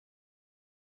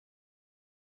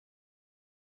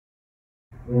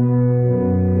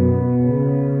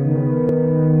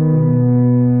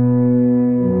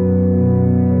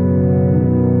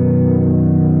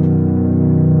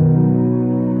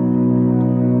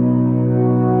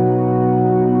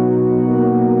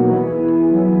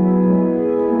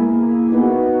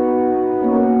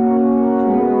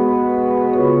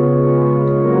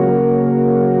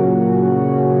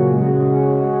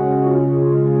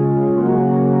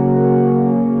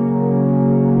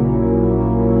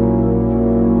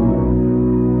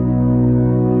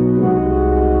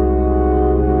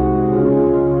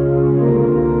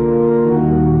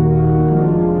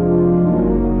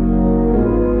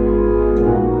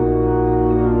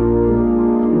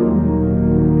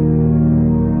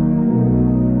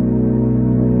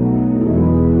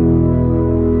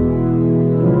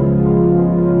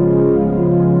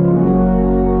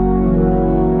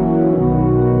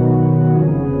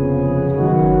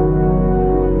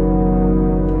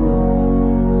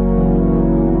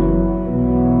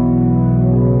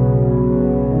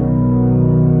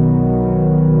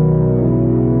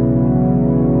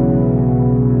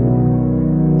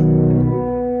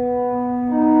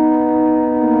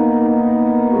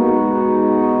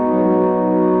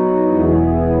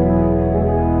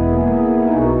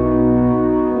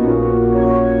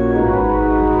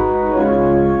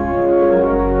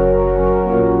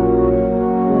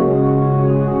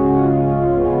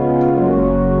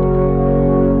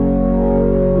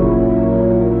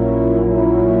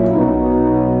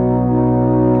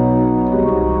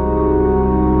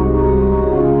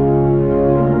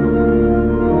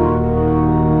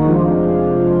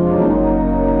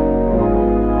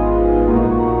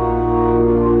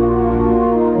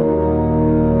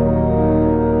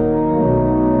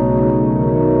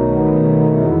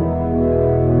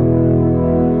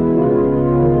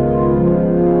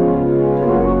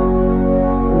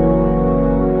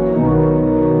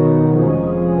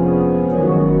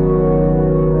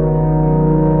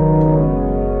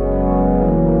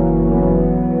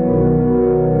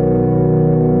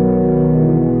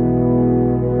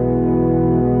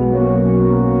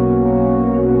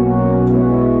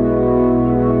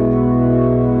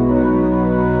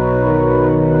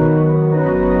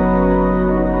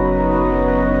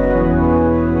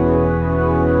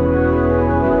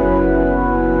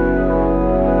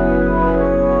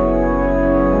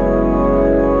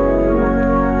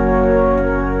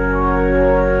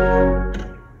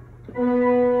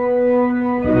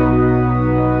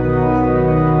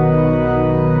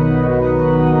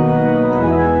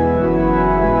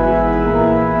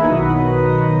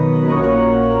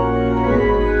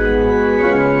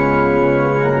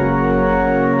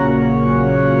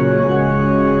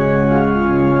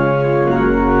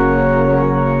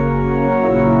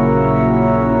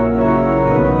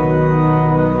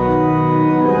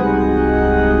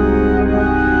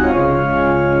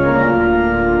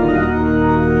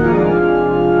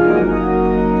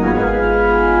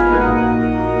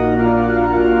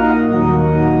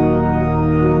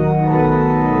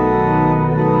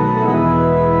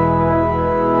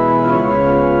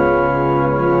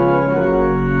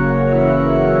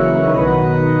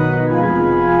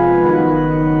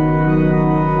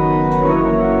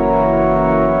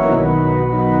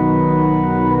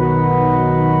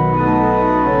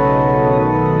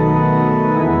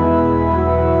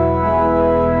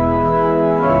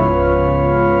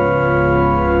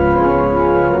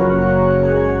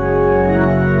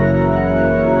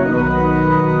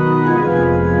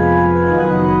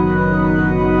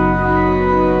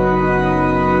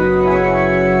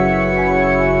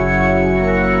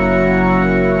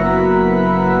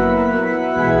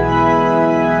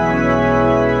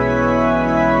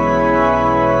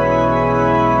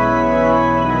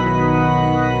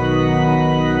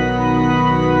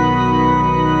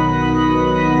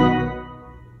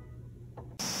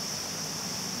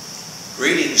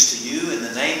Greetings to you in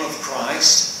the name of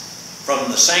Christ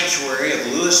from the sanctuary of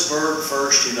Lewisburg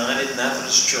First United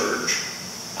Methodist Church.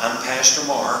 I'm Pastor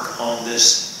Mark on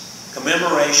this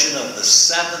commemoration of the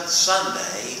 7th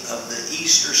Sunday of the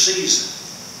Easter season.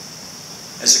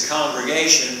 As a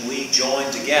congregation, we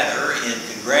join together in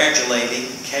congratulating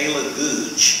Kayla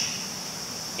Gooch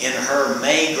in her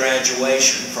May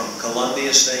graduation from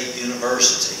Columbia State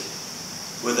University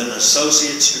with an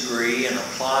associate's degree in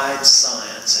applied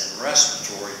science and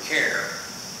respiratory care.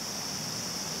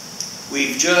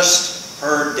 We've just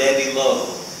heard Debbie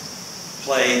Lowe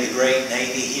play the great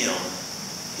Navy hymn,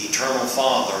 Eternal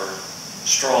Father,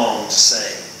 Strong to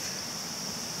Save.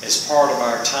 As part of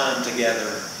our time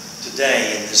together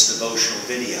today in this devotional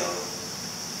video,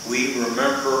 we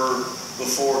remember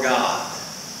before God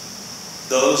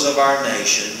those of our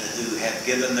nation who have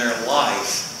given their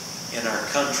life in our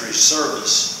country's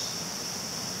service.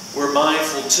 We're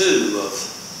mindful too of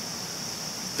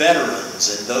veterans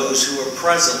and those who are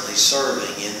presently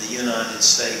serving in the United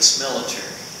States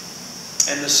military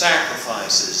and the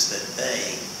sacrifices that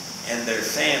they and their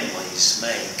families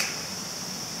make.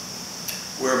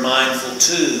 We're mindful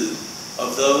too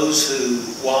of those who,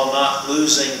 while not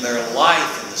losing their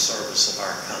life in the service of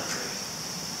our country,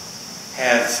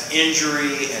 have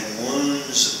injury and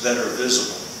wounds that are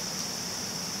visible.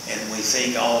 And we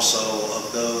think also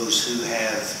of those who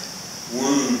have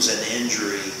wounds and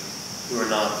injury who are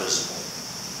not visible.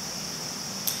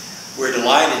 We're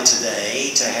delighted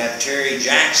today to have Terry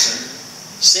Jackson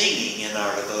singing in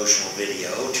our devotional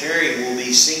video. Terry will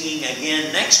be singing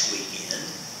again next weekend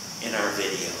in our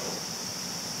video.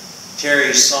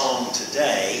 Terry's song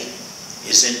today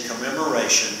is in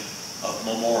commemoration of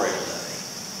Memorial Day.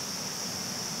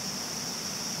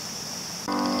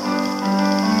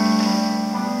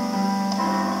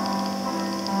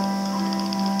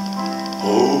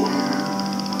 Oh,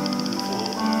 beautiful,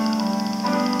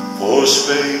 for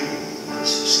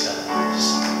spacious skies,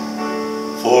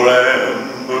 for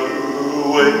amber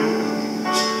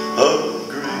waves of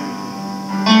green,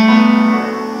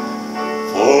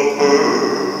 for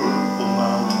purple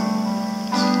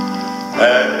mountains,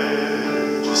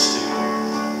 majesty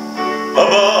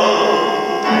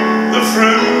above the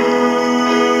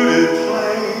fruited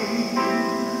plain.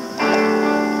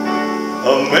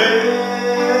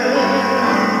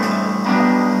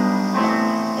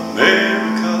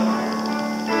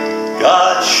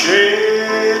 God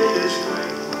shed His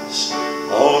grace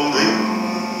on thee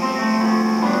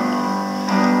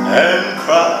and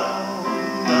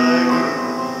crowned thy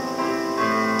girl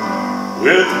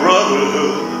with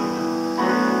brotherhood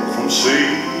from sea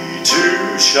to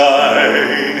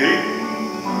shining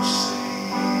sea.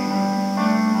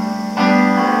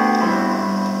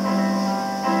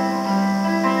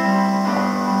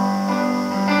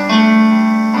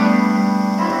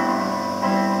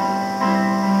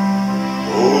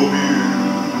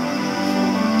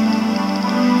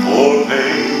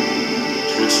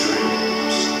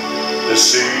 The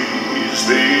seas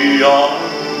beyond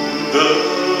the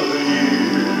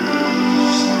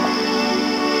years,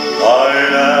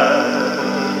 thine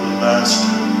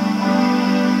alabaster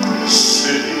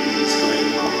cities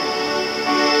gleam,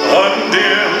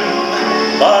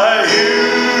 undimmed by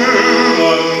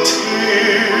human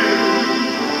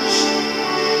tears.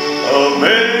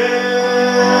 America,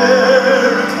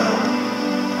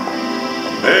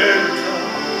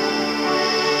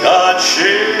 God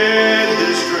shed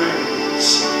His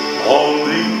grace on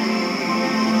thee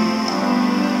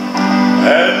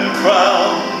and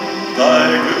crowned thy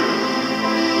girl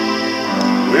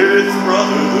with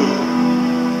brotherhood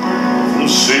from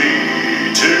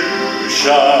sea to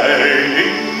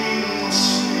shining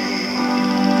sea.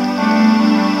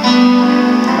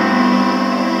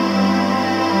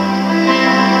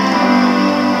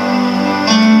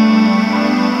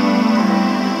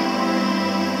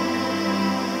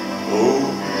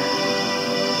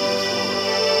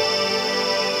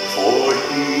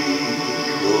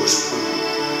 Heroes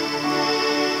prove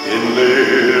in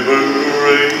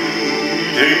liberating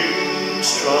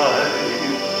strife,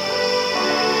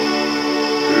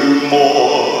 who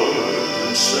more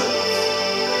than self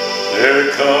their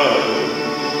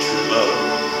country love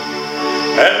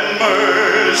and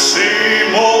mercy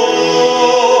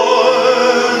more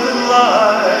than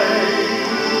life.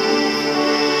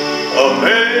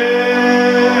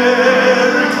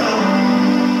 America,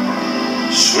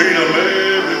 sweet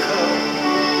America,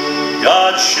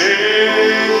 God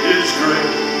shed His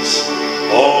grace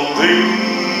on thee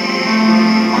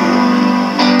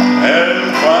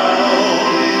and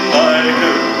crowned thy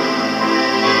girl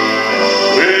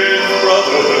with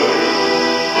brotherhood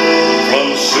from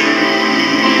sea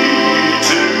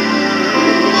to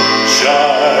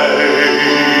shining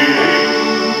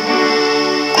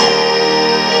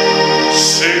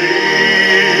sea.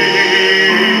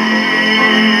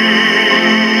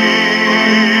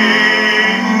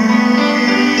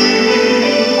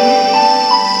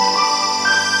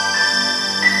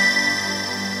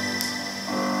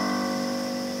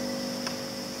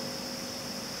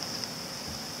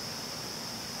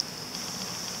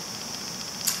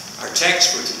 Our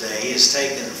text for today is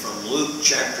taken from Luke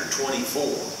chapter 24,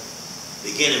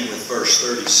 beginning with verse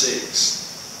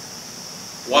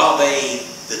 36. While they,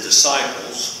 the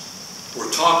disciples, were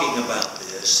talking about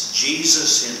this,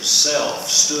 Jesus Himself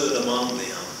stood among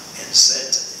them and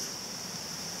said to them,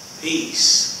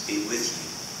 "Peace be with you."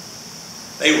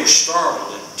 They were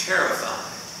startled and terrified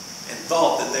and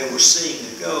thought that they were seeing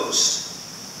a ghost,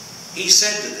 he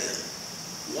said to them,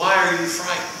 "Why are you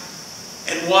frightened?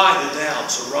 And why do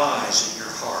doubts arise in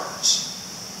your hearts?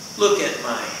 Look at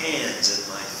my hands and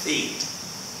my feet.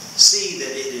 See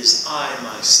that it is I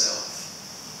myself.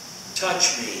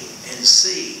 Touch me and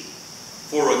see,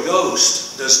 for a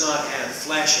ghost does not have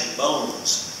flesh and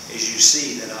bones as you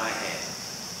see that I have."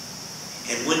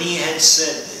 And when he had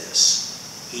said this,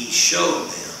 he showed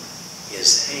them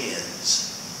his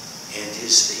hands and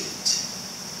his feet.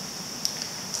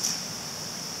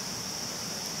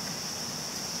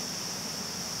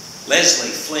 Leslie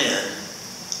Flynn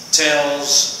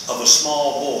tells of a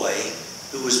small boy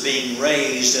who was being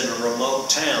raised in a remote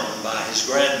town by his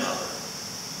grandmother.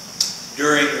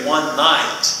 During one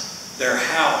night, their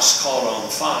house caught on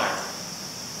fire.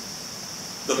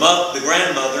 The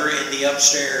grandmother in the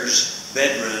upstairs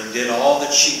bedroom did all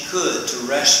that she could to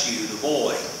rescue the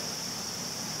boy,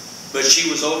 but she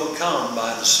was overcome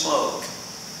by the smoke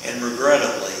and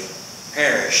regrettably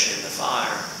perished in the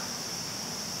fire.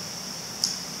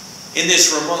 In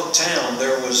this remote town,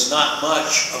 there was not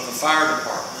much of a fire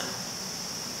department.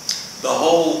 The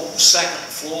whole second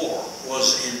floor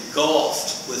was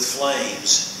engulfed with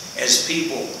flames as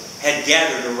people had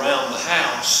gathered around the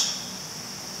house.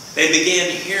 They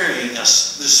began hearing the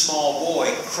small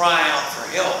boy cry out for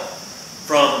help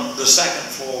from the second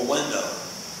floor window.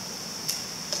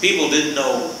 People didn't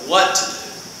know what to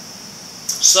do.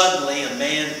 Suddenly, a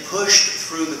man pushed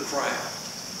through the crowd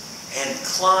and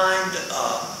climbed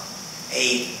up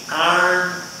an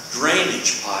iron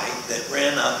drainage pipe that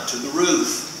ran up to the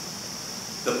roof.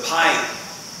 The pipe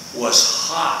was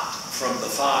hot from the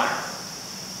fire,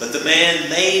 but the man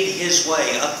made his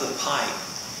way up the pipe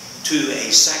to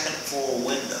a second floor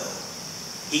window.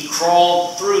 He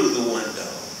crawled through the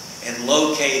window and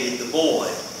located the boy.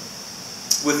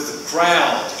 With the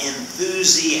crowd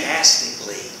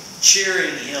enthusiastically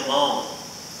cheering him on,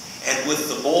 and with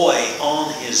the boy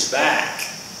on his back,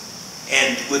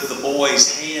 and with the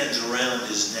boy's hands around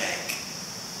his neck,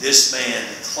 this man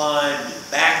climbed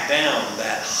back down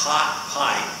that hot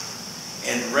pipe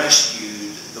and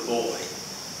rescued the boy.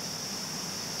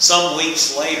 Some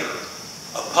weeks later,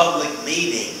 a public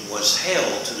meeting was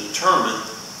held to determine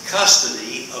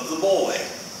custody of the boy.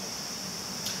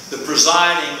 The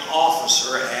presiding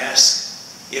officer asked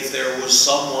if there was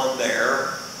someone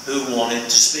there who wanted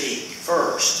to speak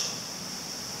first.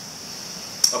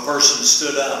 A person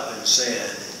stood up and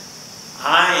said,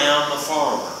 "I am a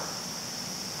farmer.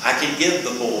 I can give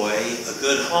the boy a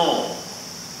good home.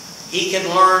 He can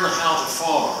learn how to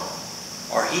farm,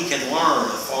 or he can learn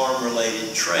a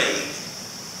farm-related trade."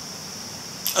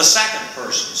 A second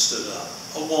person stood up,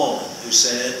 a woman, who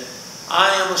said, "I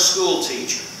am a school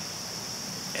teacher,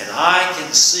 and I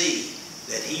can see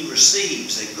that he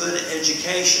receives a good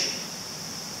education."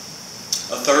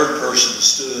 A third person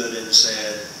stood and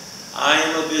said, "I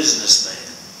am a businessman.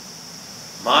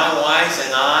 My wife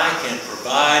and I can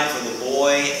provide for the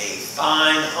boy a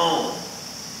fine home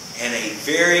and a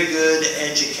very good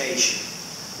education.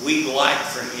 We'd like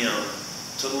for him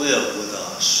to live with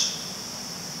us."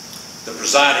 The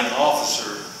presiding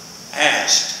officer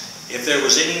asked if there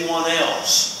was anyone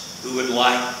else who would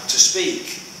like to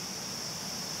speak.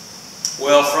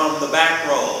 Well, from the back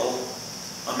row,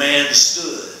 a man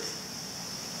stood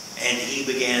and he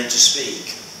began to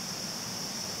speak.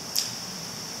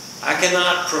 "I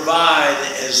cannot provide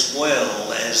as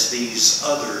well as these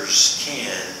others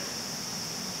can,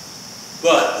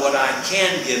 but what I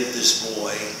can give this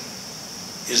boy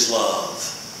is love."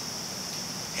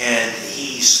 And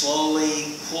he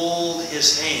slowly pulled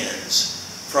his hands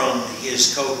from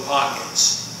his coat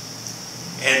pockets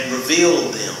and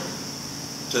revealed them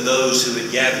to those who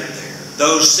had gathered there.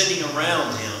 Those sitting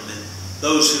around him and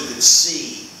those who could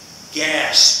see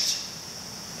gasped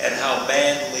at how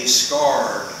badly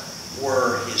scarred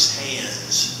were his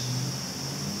hands.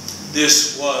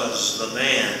 This was the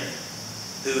man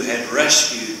who had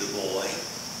rescued the boy.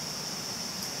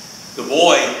 The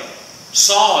boy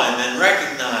saw him and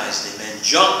recognized him and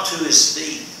jumped to his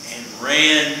feet and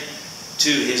ran to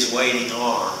his waiting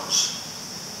arms.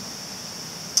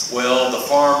 Well, the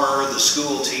farmer, the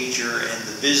school teacher, and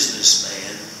the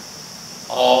businessman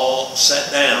all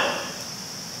sat down.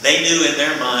 They knew in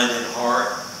their mind and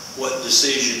heart what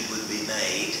decision would be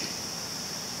made.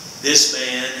 This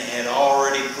man had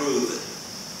already proven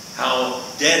how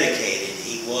dedicated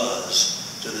he was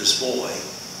to this boy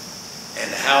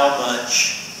and how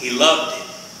much he loved him.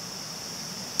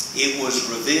 It was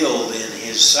revealed in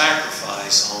his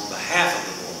sacrifice on behalf of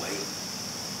the boy.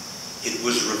 It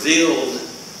was revealed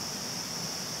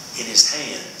in his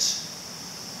hands.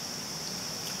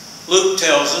 Luke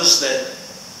tells us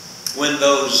that when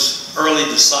those early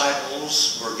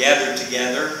disciples were gathered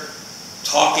together,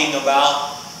 talking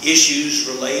about issues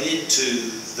related to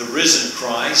the risen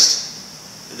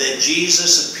Christ, that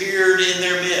Jesus appeared in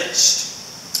their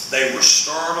midst. They were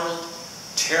startled,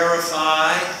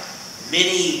 terrified,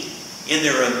 many in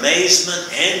their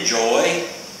amazement and joy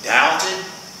doubted.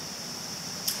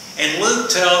 And Luke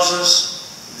tells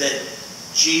us that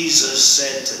Jesus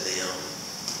said to them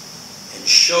and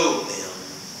showed them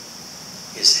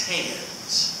his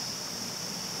hands.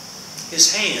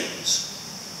 His hands.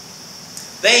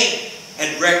 They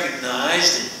had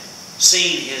recognized and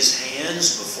seen his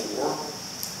hands before.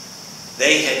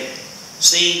 They had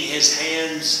seen his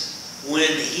hands when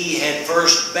he had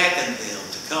first beckoned them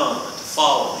to come and to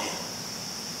follow him.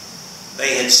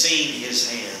 They had seen his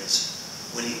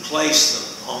hands when he placed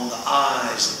them on the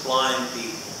eyes of blind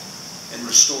people and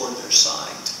restored their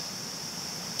sight.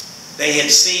 They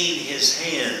had seen his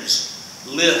hands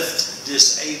lift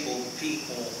disabled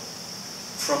people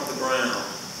from the ground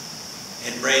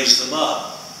and raise them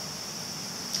up.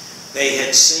 They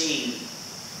had seen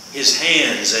his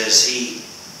hands as he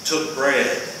took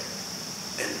bread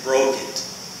and broke it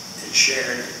and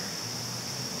shared it.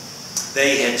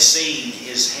 They had seen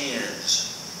his hands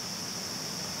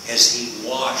as he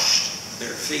washed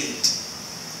their feet.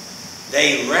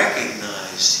 They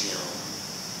recognized him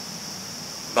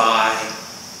by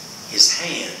his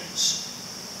hands.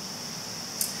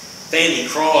 Fanny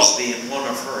Crosby in one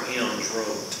of her hymns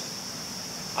wrote,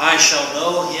 "I shall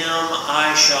know him,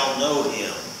 I shall know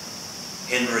him,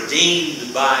 and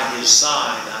redeemed by his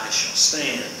side I shall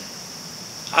stand.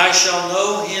 I shall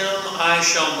know him, I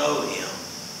shall know him,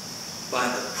 by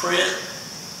the print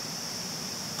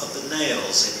of the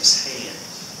nails in his hands."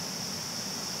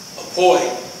 A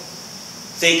poet,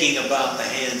 thinking about the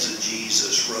hands of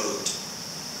Jesus, wrote,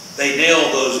 "They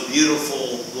nailed those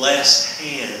beautiful, blessed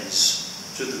hands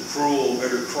to the cruel,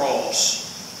 bitter cross,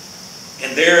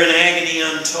 and there in agony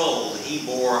untold he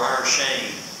bore our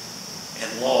shame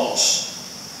and loss.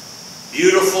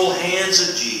 Beautiful hands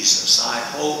of Jesus, I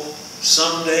hope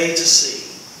someday to see,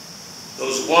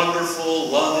 those wonderful,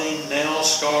 loving,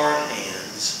 nail-scarred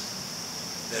hands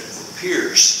that were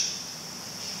pierced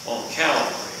on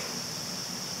Calvary."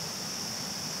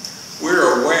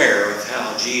 We're aware of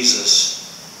how Jesus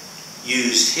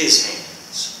used his hands.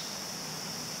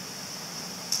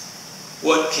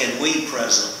 What can we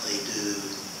presently do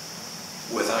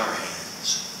with our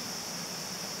hands?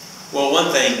 Well,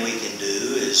 one thing we can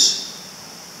do is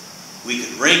we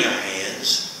could wring our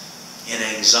hands in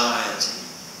anxiety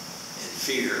and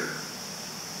fear.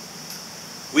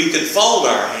 We could fold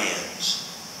our hands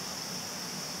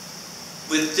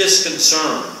with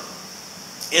disconcern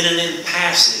in an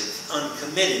impassive,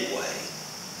 uncommitted way.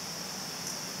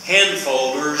 Hand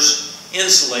folders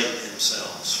insulate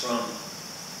themselves from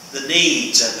the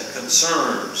needs and the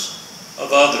concerns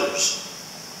of others.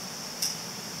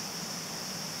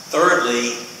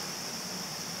 Thirdly,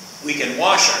 we can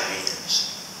wash our hands.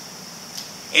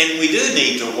 And we do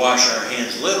need to wash our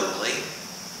hands literally,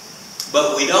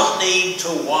 but we don't need to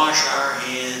wash our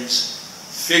hands,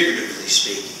 figuratively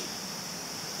speaking,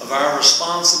 of our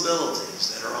responsibilities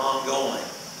that are ongoing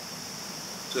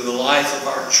to the life of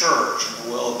our church and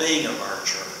the well-being of our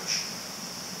church.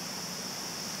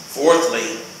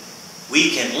 Fourthly,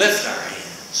 we can lift our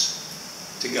hands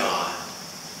to God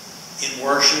in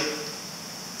worship,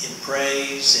 in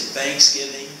praise, in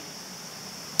thanksgiving,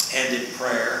 and in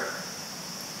prayer.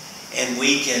 And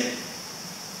we can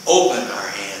open our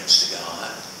hands to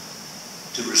God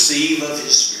to receive of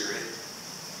his Spirit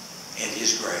and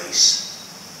his grace.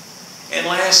 And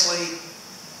lastly,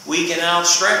 we can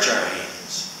outstretch our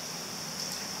hands.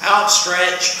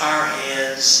 Outstretch our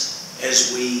hands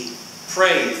as we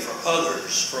pray for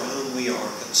others for whom we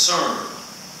are concerned.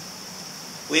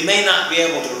 We may not be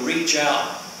able to reach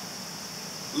out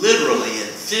literally and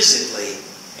physically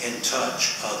and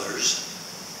touch others,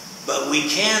 but we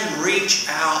can reach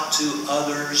out to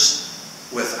others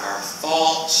with our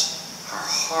thoughts, our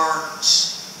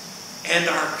hearts, and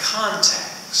our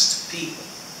contacts to people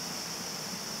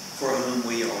for whom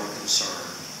we are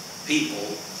concerned,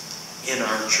 people in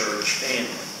our church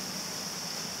family.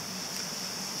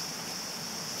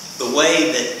 The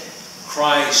way that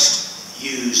Christ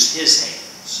used his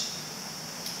hands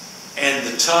and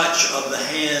the touch of the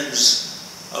hands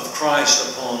of Christ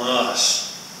upon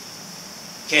us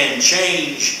can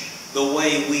change the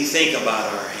way we think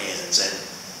about our hands and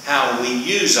how we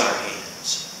use our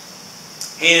hands.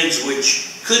 Hands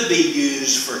which could be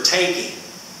used for taking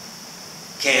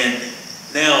can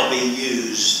now be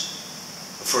used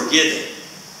for giving.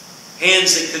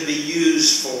 Hands that could be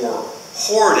used for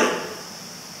hoarding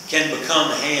can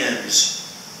become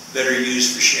hands that are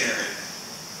used for sharing.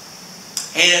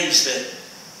 Hands that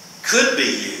could be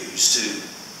used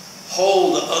to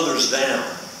hold others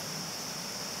down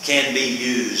can be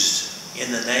used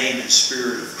in the name and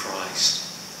Spirit of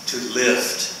Christ to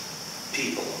lift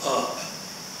people up.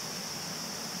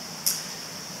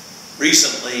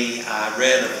 Recently, I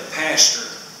read of a pastor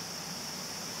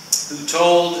who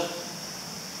told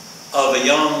of a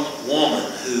young woman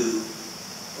who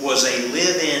was a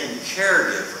live-in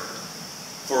caregiver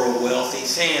for a wealthy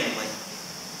family.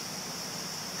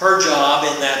 Her job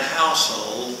in that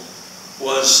household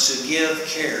was to give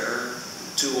care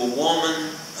to a woman,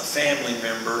 a family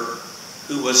member,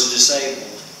 who was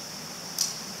disabled.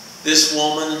 This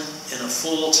woman, in a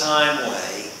full-time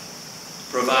way,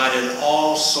 provided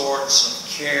all sorts of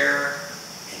care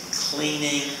and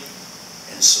cleaning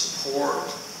and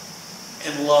support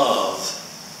and love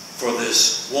for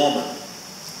this woman.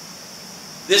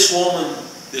 This woman,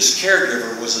 this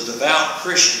caregiver, was a devout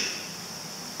Christian,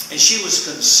 and she was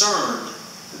concerned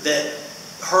that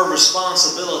her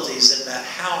responsibilities in that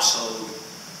household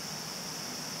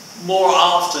more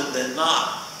often than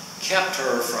not kept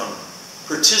her from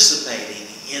participating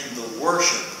in the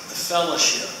worship, the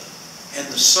fellowship, and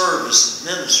the service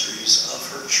and ministries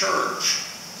of her church.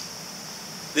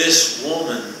 This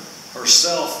woman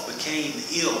herself became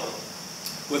ill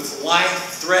with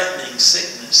life-threatening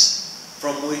sickness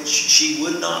from which she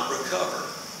would not recover.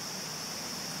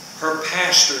 Her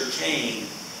pastor came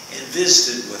and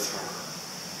visited with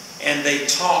her, and they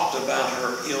talked about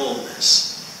her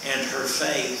illness and her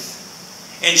faith.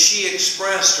 And she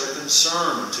expressed her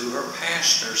concern to her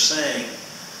pastor, saying,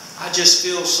 "I just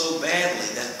feel so badly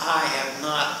that I have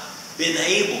not been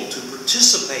able to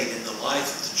participate in the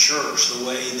life of the church the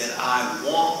way that I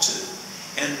want to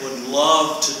and would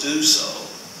love to do so."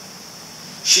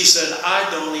 She said, "I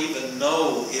don't even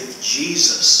know if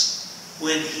Jesus,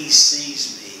 when he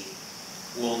sees me,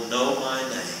 will know my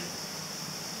name."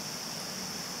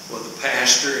 Well, the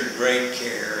pastor, in great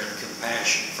care and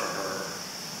compassion for her,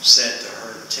 said to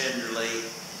her tenderly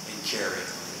and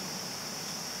caringly,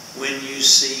 "When you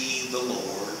see the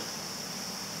Lord,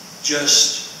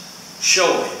 just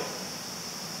show him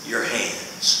your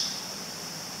hands.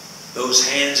 Those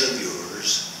hands of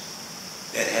yours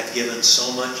that have given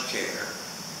so much care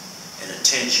and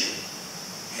attention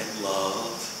and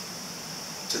love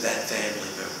to that family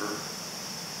member.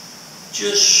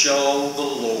 Just show the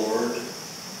Lord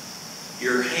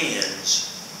your hands.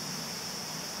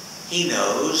 He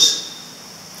knows.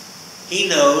 He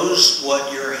knows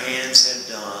what your hands have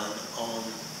done on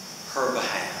her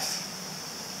behalf.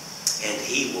 And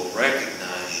he will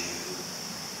recognize you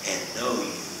and know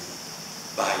you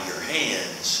by your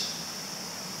hands."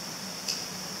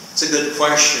 It's a good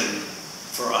question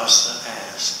for us to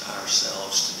ask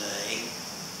ourselves today.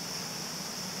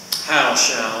 How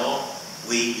shall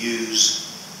we use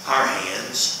our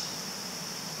hands?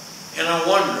 And I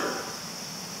wonder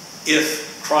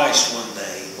if Christ one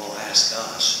day will ask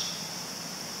us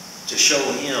to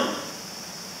show him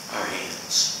our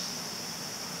hands.